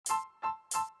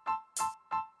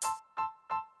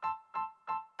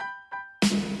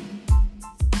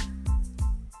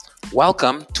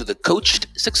Welcome to the Coached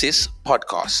Success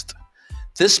Podcast.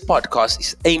 This podcast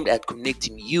is aimed at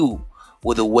connecting you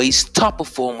with the ways top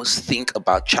performers think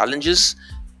about challenges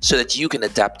so that you can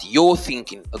adapt your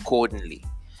thinking accordingly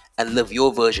and live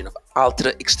your version of ultra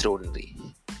extraordinary.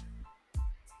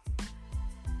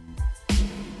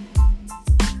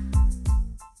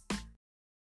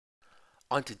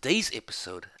 On today's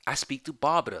episode, I speak to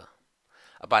Barbara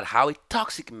about how a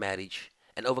toxic marriage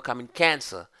and overcoming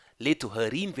cancer led to her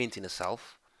reinventing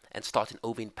herself and starting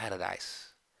over in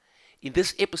paradise. In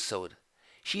this episode,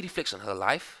 she reflects on her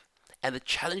life and the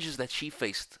challenges that she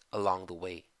faced along the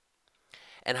way,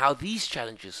 and how these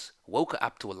challenges woke her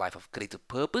up to a life of greater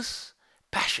purpose,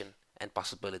 passion, and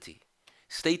possibility.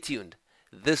 Stay tuned.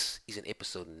 This is an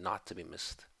episode not to be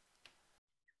missed.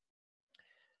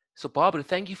 So, Barbara,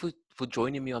 thank you for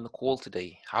joining me on the call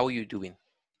today. How are you doing?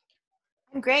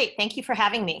 I'm great. Thank you for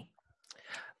having me.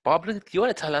 Barbara, do you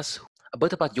want to tell us a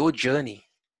bit about your journey?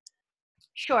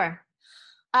 Sure.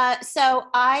 So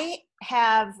I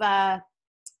have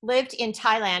lived in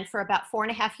Thailand for about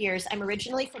 4.5 years. I'm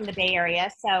originally from the Bay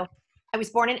Area. So I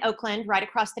was born in Oakland, right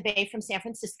across the bay from San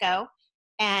Francisco.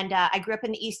 And I grew up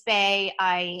in the East Bay.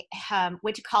 I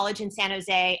went to college in San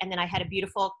Jose, and then I had a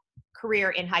beautiful career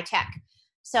in high tech.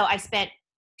 So I spent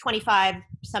 25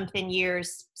 something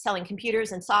years selling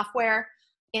computers and software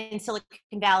in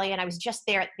Silicon Valley, and I was just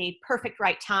there at the perfect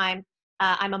right time.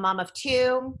 I'm a mom of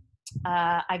two.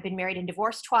 I've been married and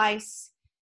divorced twice,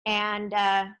 and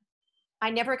I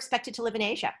never expected to live in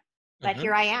Asia, but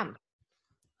here I am.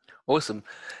 Awesome.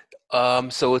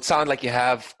 So it sounds like you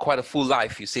have quite a full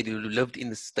life. You said you lived in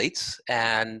the States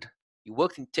and you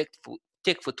worked in tech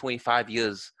for 25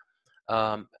 years.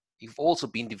 You've also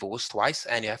been divorced twice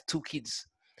and you have two kids.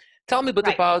 Tell me a bit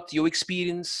about your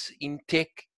experience in tech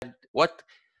and what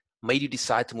made you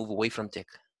decide to move away from tech.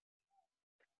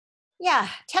 Yeah,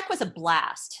 tech was a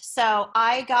blast. So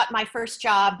I got my first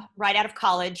job right out of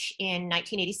college in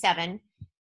 1987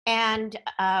 and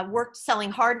worked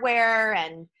selling hardware,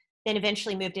 and then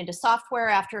eventually moved into software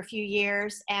after a few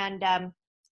years. And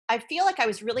I feel like I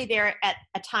was really there at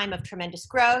a time of tremendous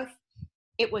growth.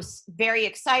 It was very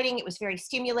exciting. It was very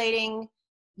stimulating.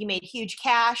 You made huge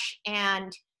cash,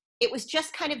 and it was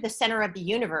just kind of the center of the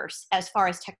universe as far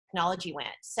as technology went.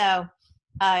 So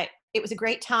it was a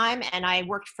great time, and I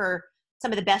worked for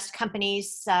some of the best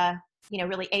companies,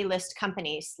 really A-list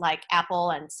companies like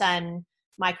Apple and Sun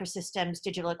Microsystems,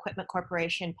 Digital Equipment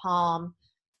Corporation, Palm.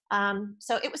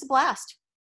 So it was a blast.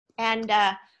 And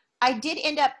I did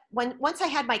end up, once I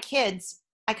had my kids,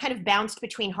 I kind of bounced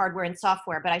between hardware and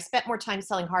software, but I spent more time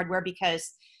selling hardware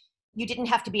because you didn't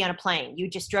have to be on a plane. You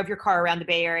just drove your car around the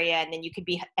Bay Area, and then you could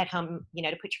be at home,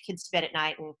 to put your kids to bed at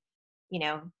night and,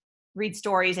 read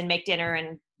stories and make dinner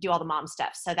and do all the mom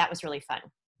stuff. So that was really fun.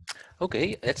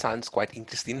 Okay, that sounds quite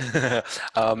interesting.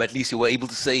 At least you were able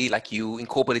to say like you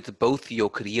incorporated both your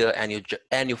career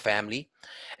and your family,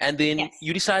 and then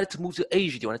you decided to move to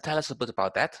Asia. Do you want to tell us a bit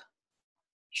about that?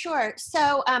 Sure.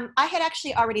 So I had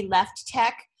actually already left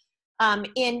tech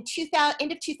in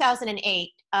end of 2008.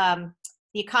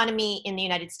 The economy in the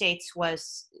United States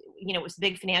was, it was a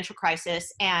big financial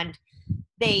crisis, and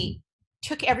they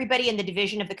took everybody in the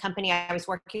division of the company I was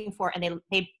working for, and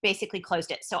they basically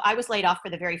closed it. So I was laid off for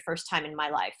the very first time in my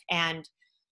life. And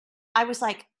I was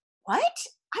like, what?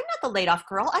 I'm not the laid off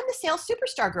girl. I'm the sales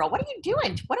superstar girl. What are you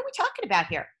doing? What are we talking about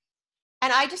here?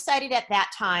 And I decided at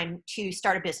that time to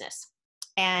start a business.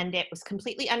 And it was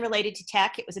completely unrelated to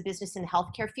tech. It was a business in the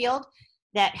healthcare field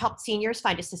that helped seniors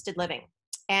find assisted living.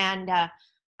 And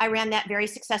I ran that very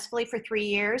successfully for 3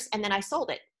 years, and then I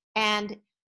sold it. And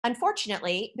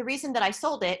unfortunately, the reason that I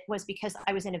sold it was because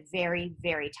I was in a very,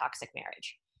 very toxic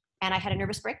marriage, and I had a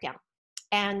nervous breakdown.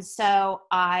 And so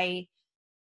I,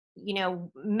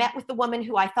 met with the woman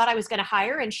who I thought I was going to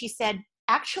hire, and she said,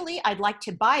 actually, I'd like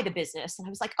to buy the business. And I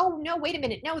was like, oh, no, wait a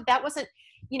minute. No, that wasn't,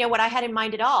 what I had in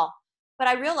mind at all. But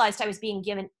I realized I was being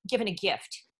given a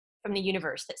gift from the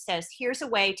universe that says, here's a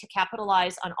way to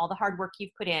capitalize on all the hard work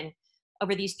you've put in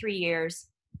over these 3 years,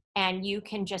 and you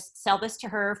can just sell this to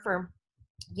her for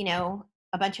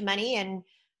a bunch of money and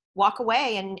walk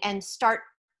away and start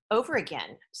over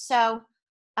again. So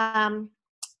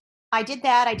I did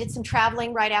that. I did some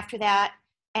traveling right after that.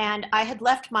 And I had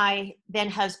left my then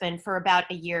husband for about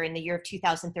a year in the year of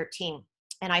 2013.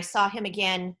 And I saw him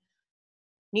again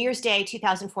New Year's Day,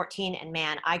 2014. And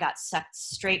man, I got sucked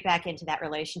straight back into that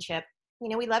relationship.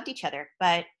 We loved each other,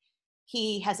 but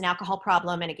he has an alcohol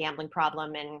problem and a gambling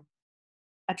problem and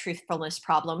a truthfulness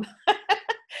problem.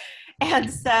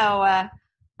 And so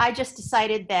I just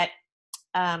decided that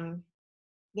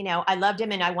I loved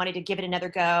him and I wanted to give it another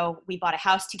go. We bought a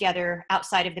house together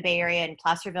outside of the Bay Area in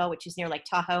Placerville, which is near Lake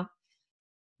Tahoe.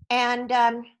 And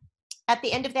at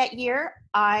the end of that year,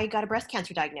 I got a breast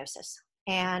cancer diagnosis.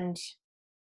 And,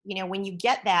 when you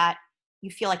get that, you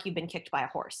feel like you've been kicked by a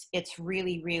horse. It's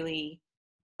really, really,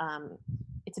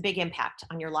 it's a big impact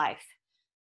on your life.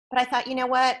 But I thought, you know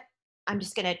what? I'm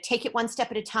just going to take it one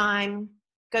step at a time,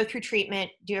 go through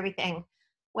treatment, do everything.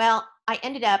 Well, I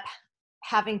ended up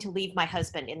having to leave my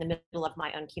husband in the middle of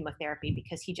my own chemotherapy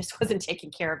because he just wasn't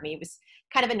taking care of me. He was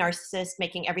kind of a narcissist,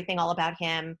 making everything all about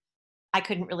him. I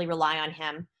couldn't really rely on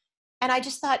him. And I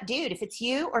just thought, dude, if it's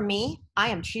you or me, I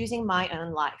am choosing my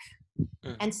own life.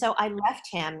 Mm. And so I left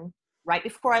him right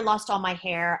before I lost all my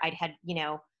hair. I'd had,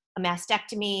 a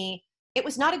mastectomy. It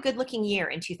was not a good looking year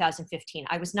in 2015.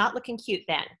 I was not looking cute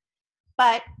then,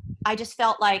 but I just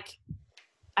felt like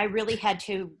I really had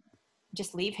to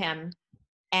just leave him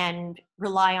and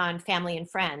rely on family and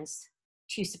friends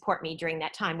to support me during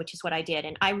that time, which is what I did.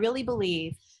 And I really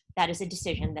believe that is a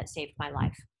decision that saved my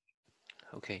life.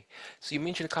 Okay, so you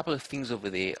mentioned a couple of things over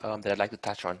there that I'd like to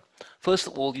touch on. First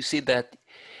of all, you said that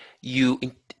you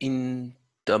in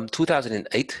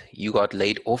 2008 you got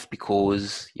laid off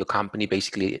because your company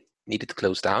basically needed to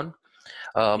close down.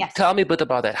 Yes. Tell me a bit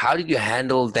about that. How did you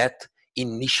handle that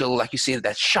initial, like you said,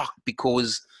 that shock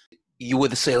because you were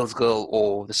the sales girl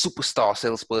or the superstar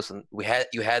salesperson?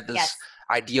 You had this Yes.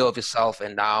 idea of yourself,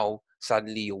 and now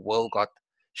suddenly your world got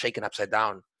shaken upside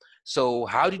down. So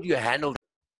how did you handle that?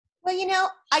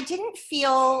 Well, I didn't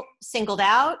feel singled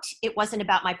out. It wasn't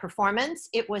about my performance.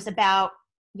 It was about,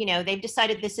 they've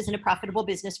decided this isn't a profitable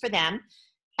business for them.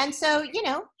 And so,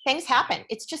 things happen.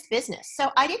 It's just business.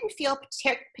 So I didn't feel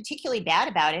particularly bad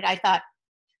about it. I thought,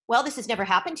 well, this has never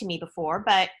happened to me before,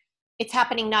 but it's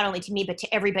happening not only to me, but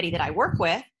to everybody that I work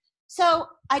with. So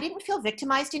I didn't feel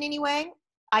victimized in any way.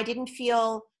 I didn't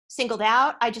feel singled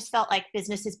out. I just felt like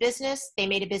business is business. They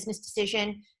made a business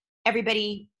decision.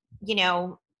 Everybody,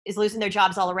 is losing their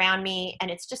jobs all around me. And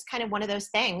it's just kind of one of those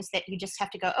things that you just have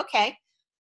to go, okay,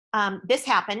 this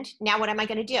happened. Now what am I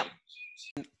going to do?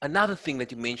 Another thing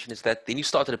that you mentioned is that then you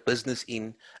started a business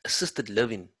in assisted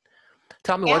living.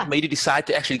 Tell me what Yeah. made you decide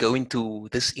to actually go into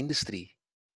this industry?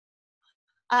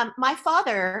 My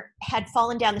father had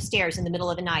fallen down the stairs in the middle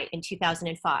of the night in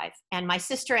 2005. And my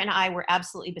sister and I were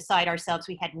absolutely beside ourselves.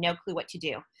 We had no clue what to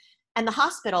do. And the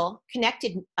hospital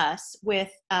connected us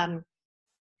with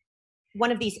one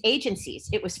of these agencies.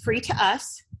 It was free to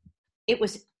us. It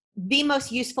was the most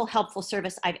useful, helpful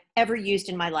service I've ever used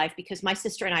in my life because my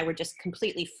sister and I were just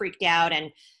completely freaked out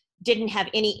and didn't have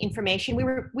any information.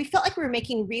 We felt like we were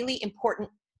making really important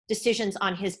decisions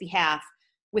on his behalf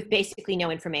with basically no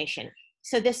information.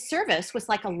 So this service was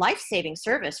like a life-saving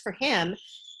service for him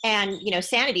and,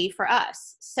 sanity for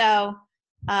us. So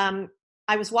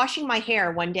I was washing my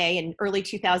hair one day in early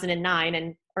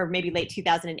 2009 or maybe late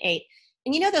 2008.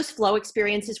 And those flow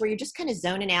experiences where you're just kind of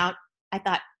zoning out. I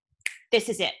thought, this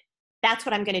is it. That's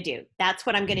what I'm going to do. That's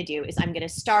what I'm going to do is I'm going to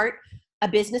start a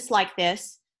business like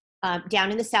this down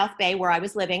in the South Bay where I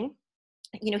was living.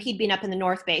 He'd been up in the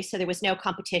North Bay, so there was no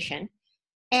competition.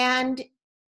 And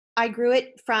I grew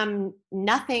it from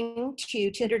nothing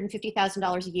to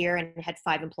 $250,000 a year and had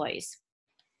 5 employees.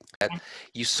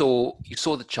 You saw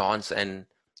the chance and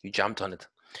you jumped on it.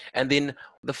 And then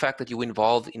the fact that you were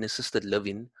involved in assisted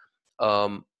living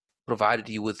provided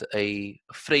you with a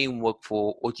framework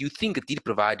or do you think it did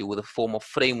provide you with a form of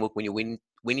framework when you went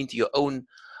into your own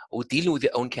or dealing with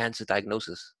your own cancer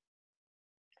diagnosis?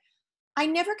 I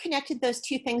never connected those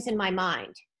two things in my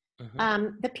mind.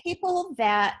 Mm-hmm. The people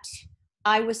that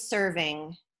I was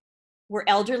serving were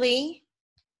elderly.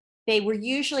 They were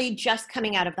usually just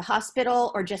coming out of the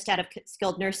hospital or just out of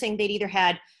skilled nursing. They'd either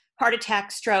had heart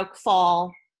attack, stroke,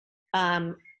 fall,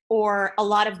 or a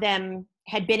lot of them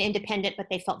had been independent, but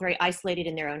they felt very isolated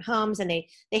in their own homes, and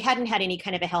they hadn't had any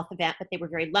kind of a health event, but they were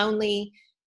very lonely.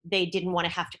 They didn't want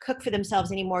to have to cook for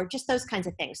themselves anymore, just those kinds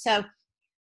of things. So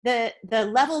the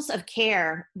levels of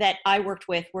care that I worked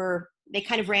with they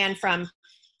kind of ran from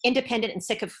independent and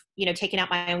sick of, taking out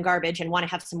my own garbage and want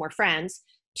to have some more friends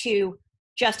to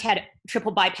just had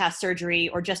triple bypass surgery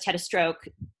or just had a stroke,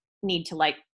 need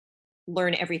to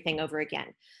learn everything over again.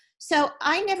 So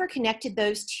I never connected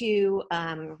those two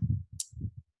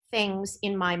things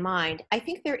in my mind. I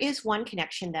think there is one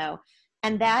connection though,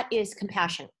 and that is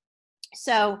compassion.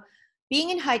 So being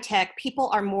in high tech, people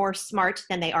are more smart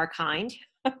than they are kind.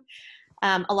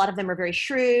 A lot of them are very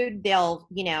shrewd. They'll,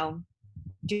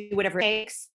 do whatever it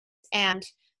takes. And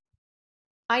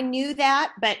I knew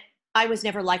that, but I was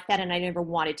never like that. And I never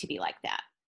wanted to be like that.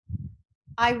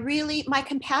 my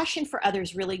compassion for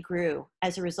others really grew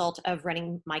as a result of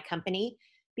running my company,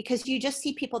 because you just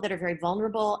see people that are very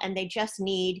vulnerable and they just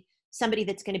need somebody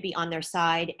that's going to be on their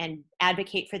side and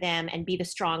advocate for them and be the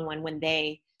strong one when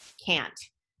they can't.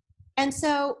 And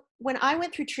so when I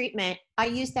went through treatment, I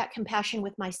used that compassion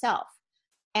with myself,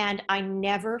 and I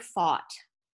never fought.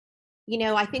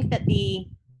 I think that the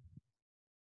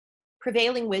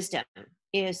prevailing wisdom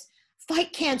is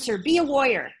fight cancer, be a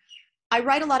warrior. I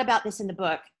write a lot about this in the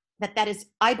book, that is,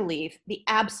 I believe, the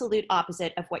absolute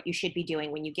opposite of what you should be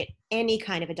doing when you get any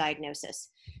kind of a diagnosis.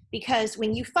 Because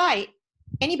when you fight,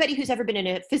 anybody who's ever been in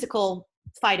a physical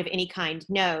fight of any kind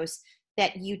knows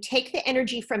that you take the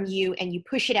energy from you and you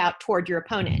push it out toward your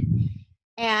opponent.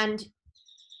 And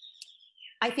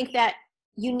I think that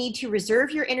you need to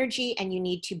reserve your energy, and you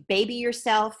need to baby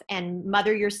yourself and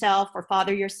mother yourself or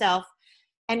father yourself,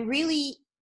 and really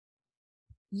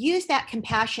use that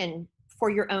compassion for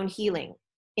your own healing,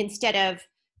 instead of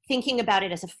thinking about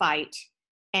it as a fight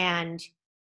and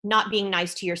not being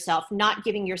nice to yourself, not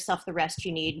giving yourself the rest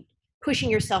you need, pushing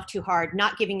yourself too hard,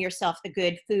 not giving yourself the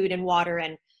good food and water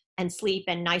and sleep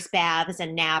and nice baths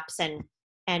and naps and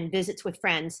visits with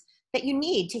friends that you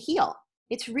need to heal.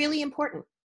 It's really important.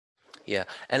 Yeah,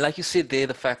 and like you said there,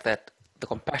 the fact that the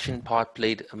compassion part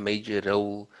played a major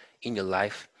role in your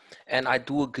life. And I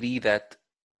do agree that,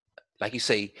 like you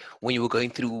say, when you were going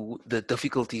through the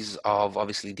difficulties of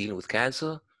obviously dealing with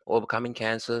cancer or overcoming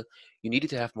cancer, you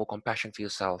needed to have more compassion for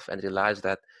yourself and realize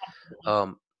that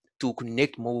um, to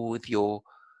connect more with your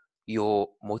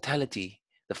mortality,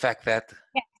 the fact that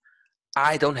Yeah.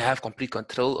 I don't have complete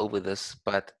control over this,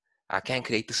 but I can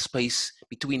create the space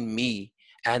between me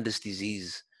and this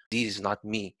disease. Disease is not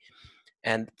me.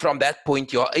 And from that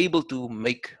point, you're able to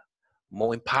make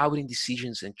more empowering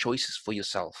decisions and choices for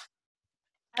yourself.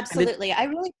 And then, Absolutely. I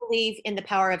really believe in the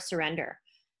power of surrender.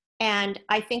 And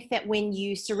I think that when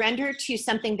you surrender to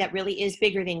something that really is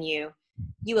bigger than you,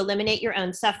 you eliminate your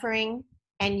own suffering,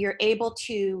 and you're able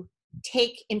to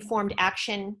take informed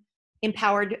action,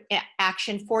 empowered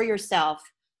action for yourself.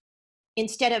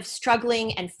 Instead of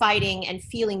struggling and fighting and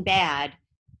feeling bad,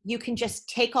 you can just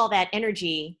take all that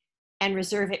energy and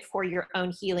reserve it for your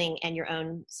own healing and your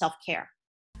own self-care.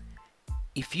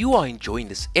 if you are enjoying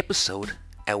this episode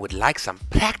and would like some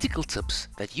practical tips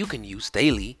that you can use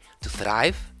daily to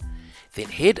thrive, then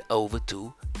head over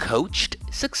to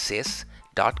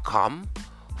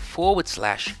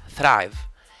coachedsuccess.com/thrive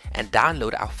and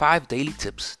download our 5 daily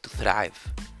tips to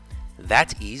thrive.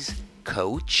 That is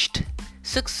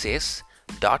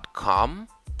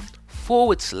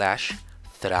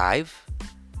coachedsuccess.com/thrive.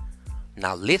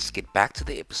 Now let's get back to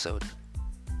the episode.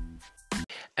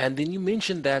 And then you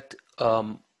mentioned that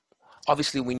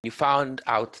obviously when you found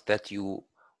out that you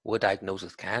were diagnosed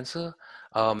with cancer,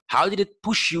 how did it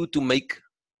push you to make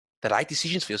the right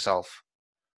decisions for yourself?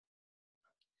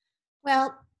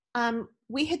 Well,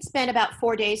 we had spent about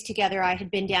 4 days together. I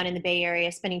had been down in the Bay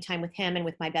Area spending time with him and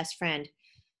with my best friend.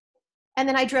 And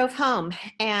then I drove home,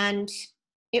 and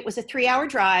it was a 3-hour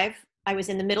drive. I was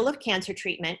in the middle of cancer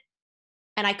treatment,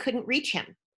 and I couldn't reach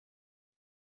him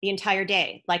the entire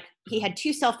day. Like, he had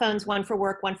 2 cell phones, one for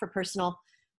work, one for personal.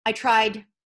 I tried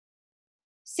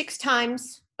 6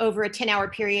 times over a 10-hour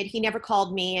period. He never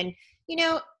called me. And,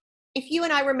 if you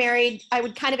and I were married, I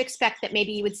would kind of expect that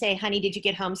maybe you would say, honey, did you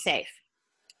get home safe?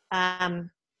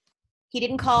 He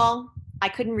didn't call. I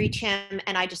couldn't reach him.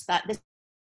 And I just thought, this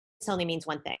only means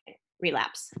one thing: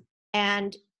 relapse.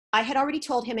 And I had already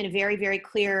told him in a very, very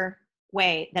clear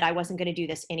way that I wasn't going to do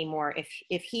this anymore.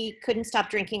 If he couldn't stop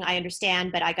drinking, I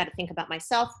understand, but I got to think about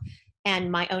myself and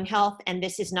my own health. And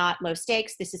this is not low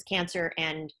stakes. This is cancer.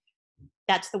 And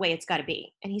that's the way it's got to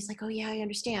be. And he's like, oh yeah, I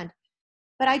understand.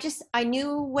 But I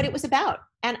knew what it was about.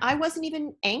 And I wasn't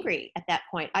even angry at that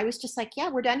point. I was just like, yeah,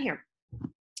 we're done here.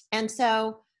 And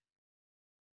so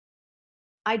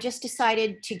I just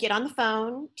decided to get on the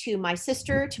phone to my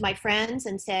sister, to my friends,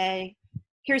 and say,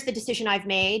 here's the decision I've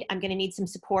made. I'm going to need some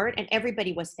support. And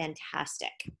everybody was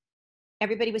fantastic.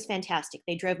 Everybody was fantastic.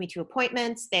 They drove me to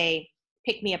appointments. They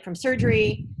picked me up from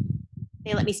surgery.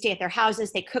 They let me stay at their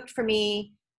houses. They cooked for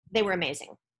me. They were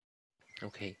amazing.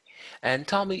 Okay. And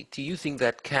tell me, do you think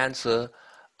that cancer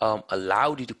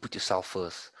allowed you to put yourself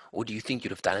first? Or do you think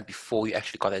you'd have done it before you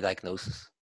actually got that diagnosis?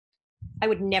 I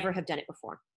would never have done it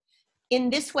before. In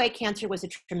this way, cancer was a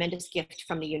tremendous gift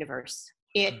from the universe.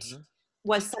 It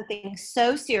was something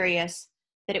so serious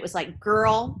that it was like,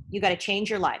 girl, you got to change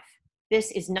your life.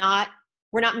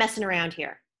 We're not messing around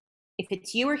here. If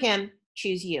it's you or him,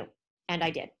 choose you. And I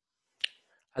did.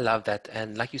 I love that.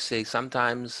 And like you say,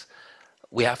 sometimes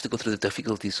we have to go through the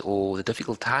difficulties or the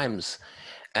difficult times.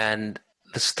 And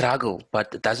the struggle,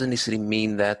 but it doesn't necessarily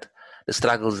mean that the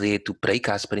struggle is there to break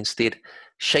us, but instead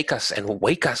shake us and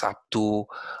wake us up to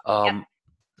Yep. um,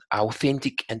 our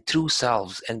authentic and true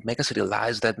selves and make us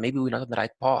realize that maybe we're not on the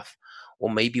right path, or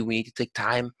maybe we need to take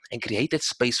time and create that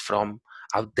space from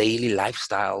our daily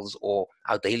lifestyles or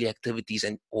our daily activities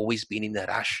and always being in a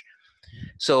rush.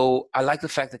 So I like the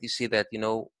fact that you say that,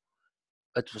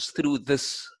 it was through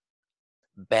this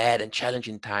bad and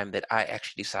challenging time that I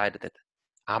actually decided that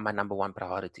I'm my number one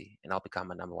priority and I'll become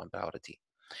my number one priority.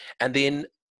 And then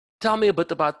tell me a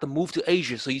bit about the move to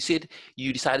Asia. So you said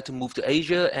you decided to move to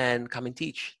Asia and come and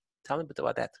teach. Tell me a bit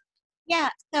about that. Yeah.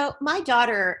 So my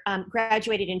daughter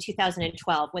graduated in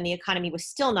 2012 when the economy was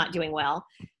still not doing well.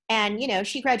 And,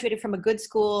 she graduated from a good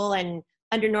school, and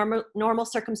under normal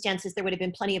circumstances, there would have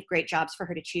been plenty of great jobs for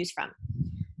her to choose from.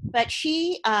 But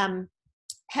she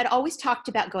had always talked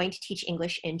about going to teach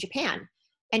English in Japan.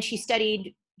 And she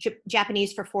studied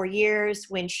Japanese for 4 years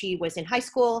when she was in high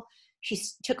school. She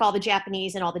took all the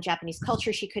Japanese and all the Japanese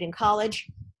culture she could in college.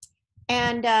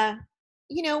 And,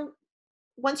 you know,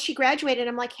 once she graduated,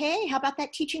 I'm like, hey, how about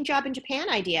that teaching job in Japan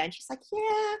idea? And she's like,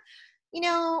 yeah, you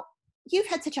know, you've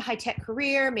had such a high tech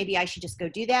career. Maybe I should just go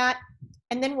do that.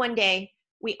 And then one day,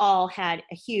 we all had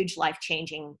a huge life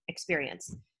changing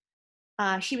experience.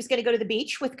 She was going to go to the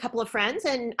beach with a couple of friends,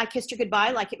 and I kissed her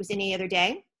goodbye like it was any other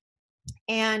day.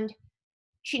 And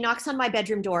she knocks on my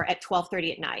bedroom door at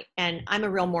 12:30 at night. And I'm a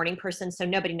real morning person, so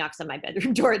nobody knocks on my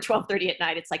bedroom door at 12:30 at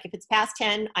night. It's like if it's past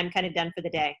 10, I'm kind of done for the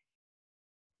day.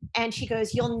 And she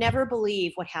goes, you'll never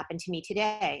believe what happened to me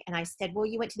today. And I said, well,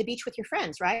 you went to the beach with your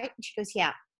friends, right? And she goes,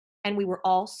 yeah. And we were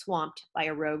all swamped by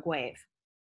a rogue wave.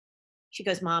 She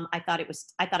goes, Mom, I thought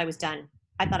I was done.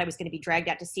 I thought I was going to be dragged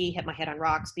out to sea, hit my head on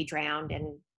rocks, be drowned,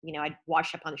 and, I'd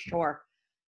wash up on the shore.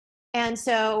 And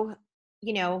so,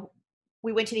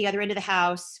 we went to the other end of the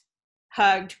house,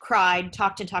 hugged, cried,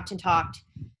 talked and talked and talked.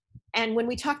 And when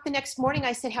we talked the next morning,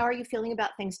 I said, how are you feeling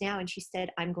about things now? And she said,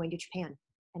 I'm going to Japan.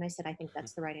 And I said, I think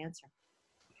that's the right answer.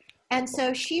 And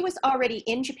so she was already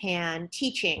in Japan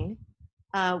teaching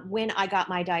when I got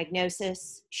my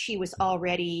diagnosis. She was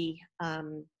already,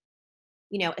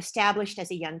 established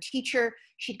as a young teacher.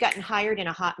 She'd gotten hired in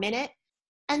a hot minute.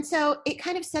 And so it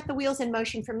kind of set the wheels in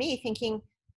motion for me, thinking,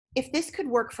 if this could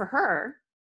work for her,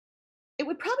 it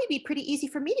would probably be pretty easy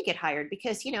for me to get hired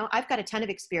because, I've got a ton of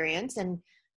experience and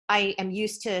I am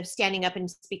used to standing up and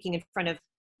speaking in front of,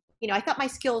 I thought my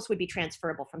skills would be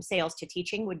transferable from sales to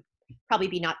teaching, would probably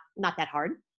be not that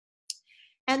hard.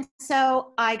 And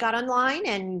so I got online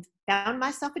and found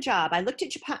myself a job. I looked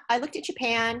at Japan,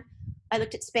 I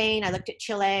looked at Spain, I looked at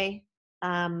Chile.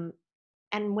 And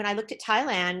when I looked at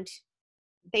Thailand,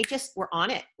 they just were on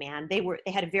it, man. They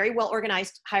had a very well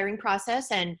organized hiring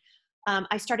process. And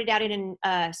I started out in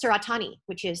Suratani,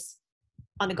 which is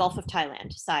on the Gulf of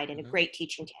Thailand side, and a great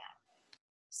teaching town.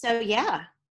 So yeah,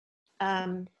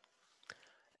 I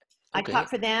taught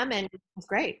for them, and it was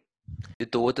great. Your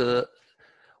daughter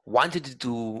wanted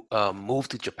to move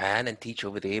to Japan and teach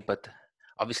over there, but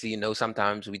obviously,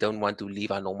 sometimes we don't want to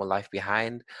leave our normal life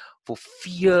behind for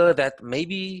fear that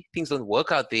maybe things don't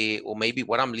work out there, or maybe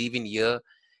what I'm leaving here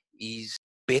is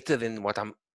better than what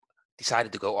I'm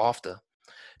decided to go after.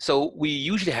 So we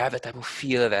usually have that type of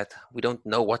fear that we don't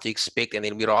know what to expect, and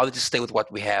then we'd rather just stay with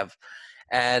what we have.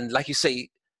 And like you say,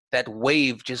 that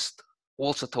wave just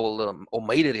also told them or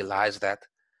made it realize that,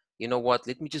 you know what,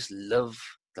 let me just live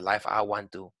the life I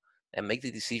want to and make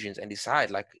the decisions and decide,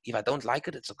 like, if I don't like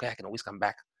it, it's okay. I can always come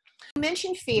back. You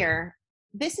mentioned fear.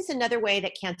 This is another way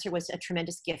that cancer was a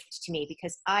tremendous gift to me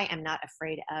because I am not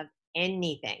afraid of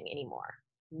anything anymore.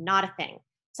 Not a thing.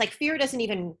 It's like fear doesn't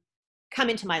even come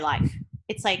into my life.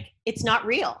 It's like, it's not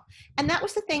real. And that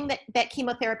was the thing that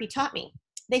chemotherapy taught me.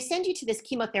 They send you to this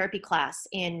chemotherapy class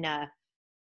in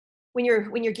when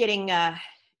you're getting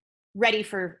ready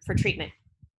for treatment.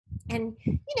 And,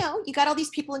 you got all these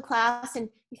people in class and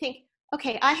you think,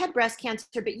 okay, I had breast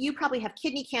cancer, but you probably have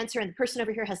kidney cancer, and the person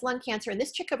over here has lung cancer, and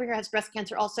this chick over here has breast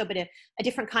cancer also, but a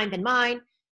different kind than mine.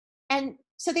 And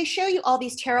so they show you all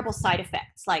these terrible side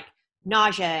effects like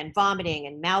nausea and vomiting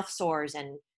and mouth sores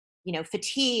and,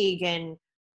 fatigue and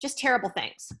just terrible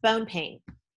things, bone pain.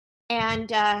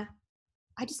 And I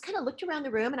just kind of looked around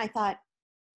the room and I thought,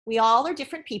 we all are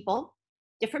different people,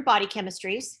 different body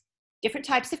chemistries, different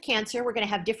types of cancer. We're going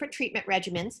to have different treatment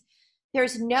regimens.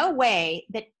 There's no way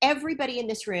that everybody in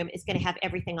this room is going to have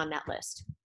everything on that list.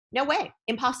 No way.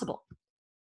 Impossible.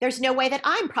 There's no way that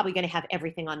I'm probably going to have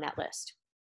everything on that list.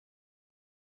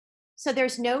 So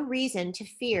there's no reason to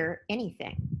fear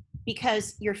anything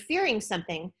because you're fearing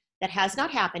something that has not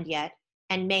happened yet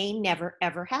and may never,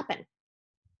 ever happen.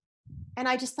 And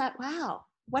I just thought, wow,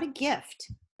 what a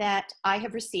gift that I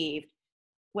have received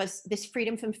was this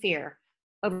freedom from fear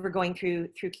over going through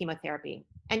chemotherapy.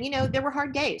 And there were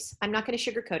hard days. I'm not going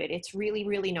to sugarcoat it. It's really,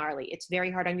 really gnarly. It's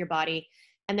very hard on your body.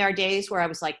 And there are days where I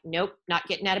was like, nope, not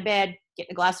getting out of bed,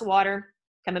 getting a glass of water,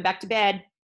 coming back to bed,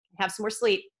 have some more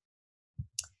sleep.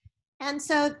 And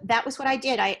so that was what I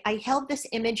did. I held this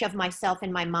image of myself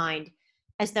in my mind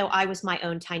as though I was my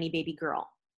own tiny baby girl.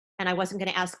 And I wasn't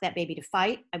going to ask that baby to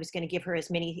fight. I was going to give her as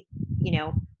many,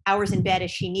 hours in bed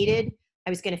as she needed. I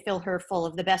was going to fill her full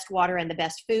of the best water and the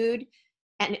best food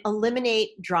and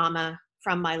eliminate drama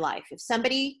from my life. If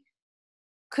somebody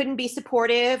couldn't be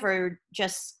supportive or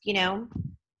just,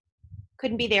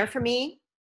 couldn't be there for me,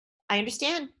 I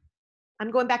understand.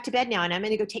 I'm going back to bed now and I'm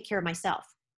going to go take care of myself.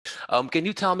 Can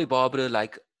you tell me, Barbara,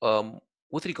 like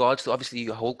with regards to obviously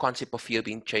your whole concept of fear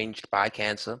being changed by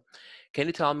cancer, can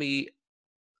you tell me,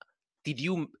 did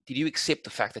you accept the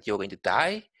fact that you're going to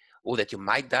die or that you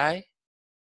might die?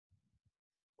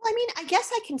 Well, I mean, I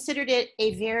guess I considered it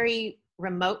a very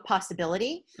remote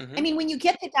possibility. Mm-hmm. I mean, when you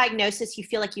get the diagnosis, you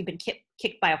feel like you've been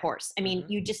kicked by a horse. I mean,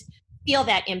 you just feel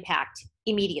that impact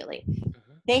immediately.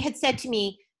 They had said to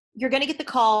me, you're going to get the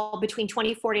call between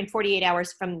 24 and 48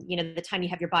 hours from, the time you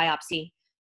have your biopsy.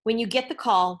 When you get the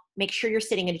call, make sure you're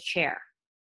sitting in a chair.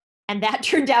 And that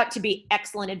turned out to be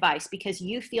excellent advice because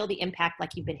you feel the impact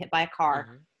like you've been hit by a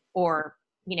car or,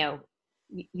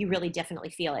 you really definitely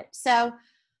feel it. So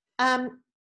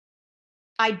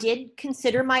I did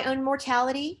consider my own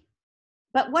mortality,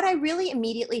 but what I really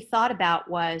immediately thought about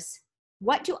was,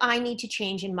 what do I need to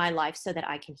change in my life so that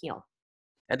I can heal?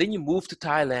 And then you moved to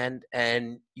Thailand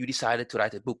and you decided to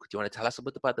write a book. Do you want to tell us a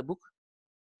bit about the book?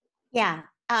 Yeah.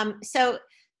 So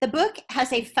the book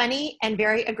has a funny and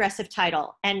very aggressive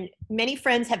title, and many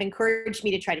friends have encouraged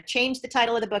me to try to change the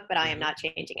title of the book, but I am not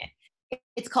changing it.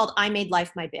 It's called I Made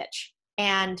Life My Bitch.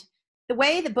 And the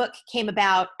way the book came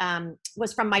about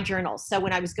was from my journals. So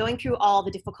when I was going through all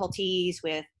the difficulties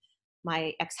with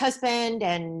my ex-husband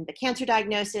and the cancer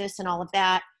diagnosis and all of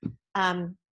that,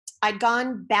 I'd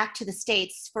gone back to the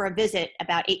States for a visit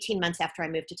about 18 months after I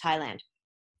moved to Thailand.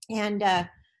 And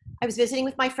I was visiting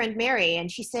with my friend Mary,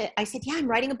 and I said, yeah, I'm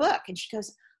writing a book. And she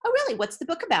goes, oh, really? What's the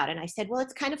book about? And I said, well,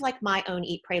 it's kind of like my own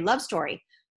Eat, Pray, Love story,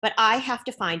 but I have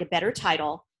to find a better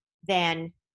title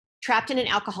than Trapped in an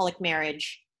Alcoholic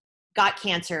Marriage, Got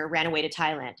Cancer, Ran Away to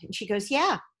Thailand. And she goes,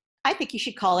 yeah, I think you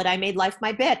should call it I Made Life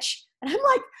My Bitch. And I'm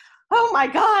like, oh my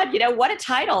God, what a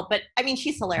title. But I mean,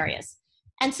 she's hilarious.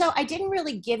 And so I didn't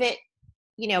really give it,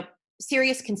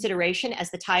 serious consideration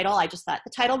as the title. I just thought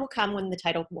the title will come when the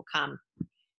title will come.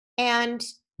 And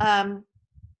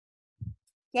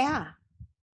yeah,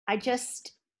 I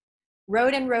just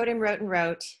wrote and wrote and wrote and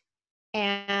wrote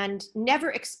and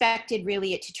never expected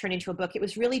really it to turn into a book. It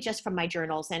was really just from my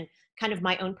journals and kind of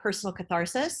my own personal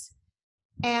catharsis.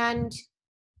 And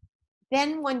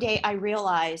then one day I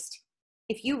realized,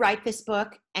 if you write this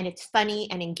book and it's funny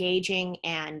and engaging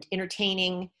and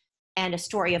entertaining and a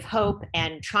story of hope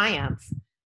and triumph,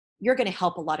 you're going to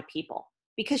help a lot of people.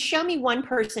 Because show me one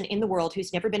person in the world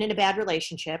who's never been in a bad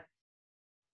relationship,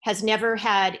 has never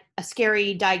had a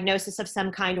scary diagnosis of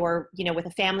some kind, or, with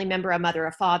a family member, a mother,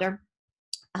 a father,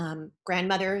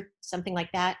 grandmother, something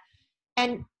like that.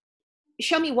 And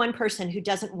show me one person who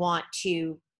doesn't want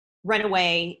to run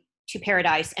away to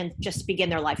paradise and just begin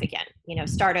their life again,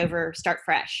 start over, start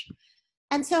fresh.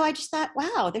 And so I just thought,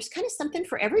 wow, there's kind of something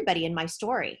for everybody in my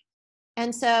story.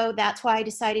 And so that's why I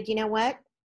decided, you know what?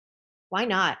 Why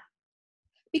not?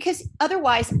 Because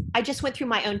otherwise I just went through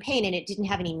my own pain and it didn't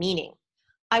have any meaning.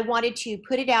 I wanted to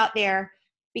put it out there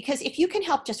because if you can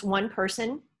help just one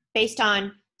person based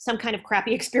on some kind of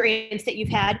crappy experience that you've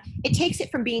had, it takes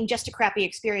it from being just a crappy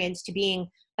experience to being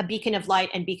a beacon of light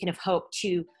and beacon of hope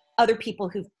to other people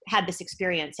who've had this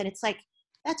experience. And it's like,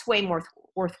 that's way more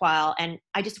worthwhile. And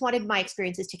I just wanted my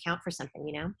experiences to count for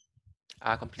something,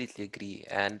 I completely agree.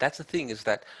 And that's the thing, is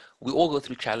that we all go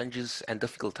through challenges and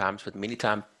difficult times, but many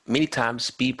times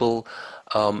people,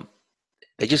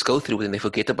 they just go through it and they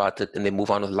forget about it and they move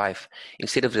on with life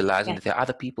instead of realizing that there are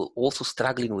other people also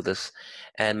struggling with this.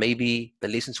 And maybe the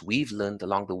lessons we've learned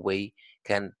along the way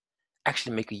can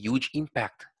actually make a huge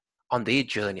impact on their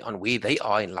journey, on where they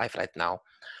are in life right now.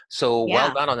 So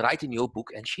well done on writing your book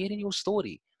and sharing your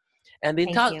story. And then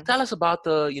tell us about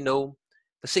the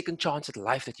second chance at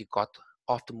life that you got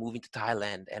after moving to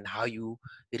Thailand, and how you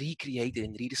recreated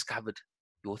and rediscovered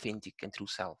your authentic and true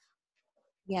self.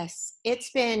 Yes,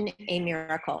 it's been a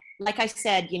miracle. Like I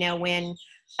said, when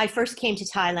I first came to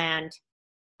Thailand,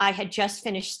 I had just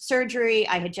finished surgery.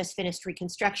 I had just finished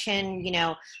reconstruction.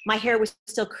 My hair was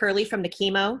still curly from the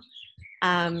chemo.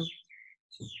 And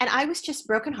I was just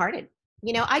brokenhearted.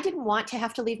 I didn't want to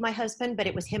have to leave my husband, but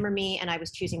it was him or me, and I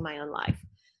was choosing my own life.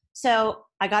 So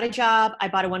I got a job. I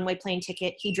bought a one-way plane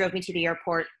ticket. He drove me to the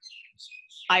airport.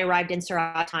 I arrived in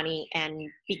Saratani and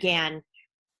began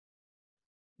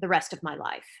the rest of my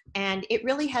life. And it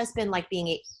really has been like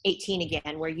being 18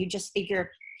 again, where you just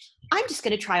figure, I'm just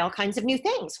going to try all kinds of new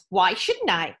things. Why shouldn't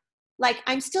I? Like,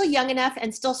 I'm still young enough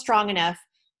and still strong enough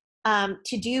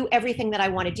to do everything that I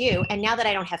want to do. And now that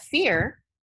I don't have fear,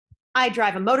 I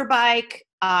drive a motorbike.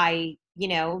 I,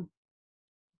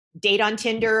 date on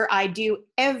Tinder. I do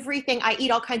everything. I eat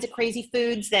all kinds of crazy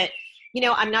foods that,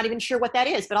 I'm not even sure what that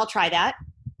is, but I'll try that.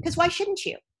 Because why shouldn't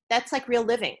you? That's like real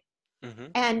living. Mm-hmm.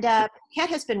 And Phuket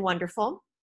has been wonderful.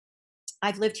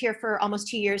 I've lived here for almost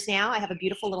 2 years now. I have a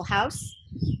beautiful little house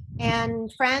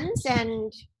and friends,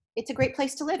 and it's a great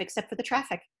place to live, except for the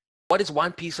traffic. What is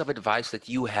one piece of advice that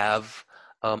you have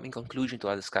in conclusion to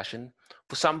our discussion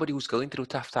for somebody who's going through a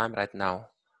tough time right now,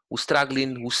 who's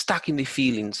struggling, who's stuck in their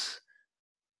feelings?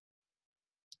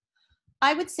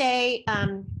 I would say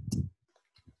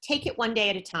take it one day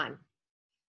at a time.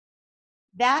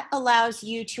 That allows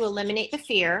you to eliminate the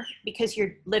fear because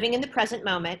you're living in the present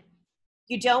moment.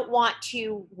 You don't want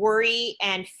to worry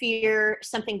and fear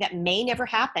something that may never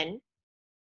happen.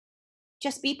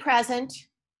 Just be present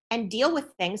and deal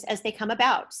with things as they come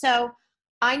about. So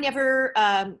I never,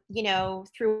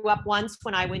 threw up once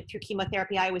when I went through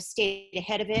chemotherapy. I always stayed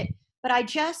ahead of it, but I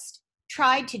just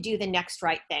tried to do the next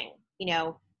right thing.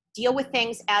 Deal with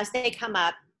things as they come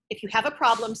up. If you have a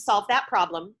problem, solve that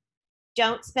problem.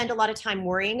 Don't spend a lot of time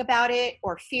worrying about it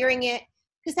or fearing it,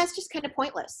 because that's just kind of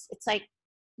pointless. It's like,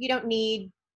 you don't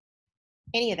need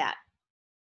any of that.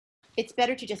 It's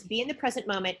better to just be in the present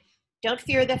moment. Don't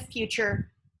fear the future.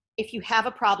 If you have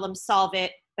a problem, solve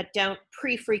it, but don't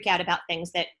pre-freak out about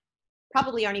things that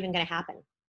probably aren't even going to happen.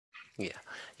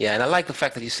 Yeah, and I like the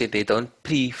fact that you said they don't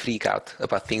pre-freak out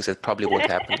about things that probably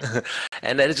won't happen.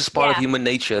 And that is just part of human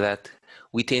nature, that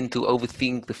we tend to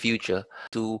overthink the future,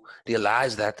 to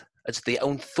realize that it's their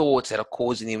own thoughts that are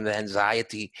causing them the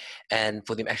anxiety, and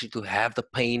for them actually to have the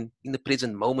pain in the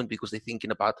present moment because they're thinking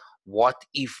about what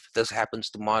if this happens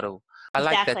tomorrow.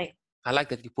 Exactly. I like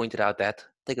that you pointed out that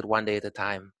take it one day at a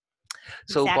time.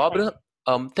 So Exactly.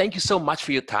 Barbara, thank you so much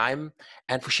for your time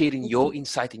and for sharing your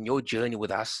insight and your journey with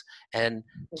us and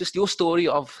just your story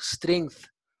of strength.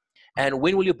 And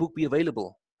when will your book be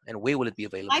available? And where will it be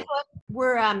available? My book,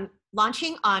 we're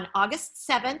launching on August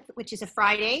 7th, which is a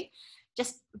Friday,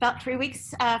 just about 3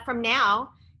 weeks from now.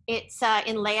 It's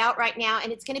in layout right now,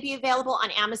 and it's going to be available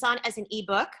on Amazon as an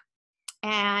ebook.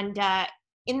 And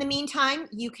in the meantime,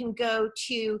 you can go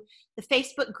to the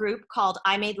Facebook group called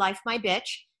I Made Life My Bitch,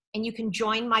 and you can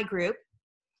join my group.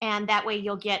 And that way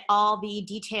you'll get all the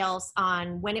details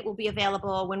on when it will be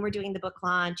available, when we're doing the book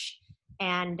launch,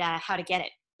 and how to get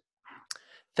it.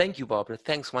 Thank you, Barbara.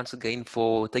 Thanks once again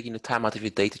for taking the time out of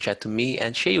your day to chat to me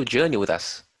and share your journey with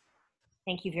us.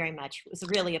 Thank you very much. It was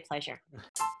really a pleasure.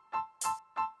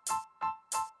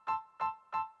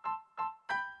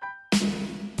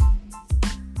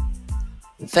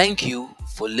 Thank you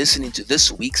for listening to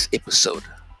this week's episode.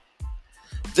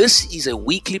 This is a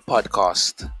weekly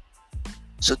podcast,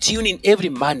 so tune in every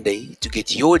Monday to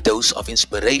get your dose of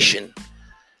inspiration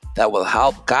that will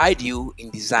help guide you in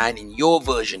designing your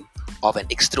version of an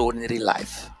extraordinary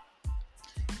life.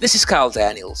 This is Kyle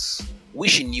Daniels,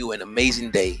 wishing you an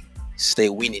amazing day. Stay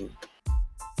winning.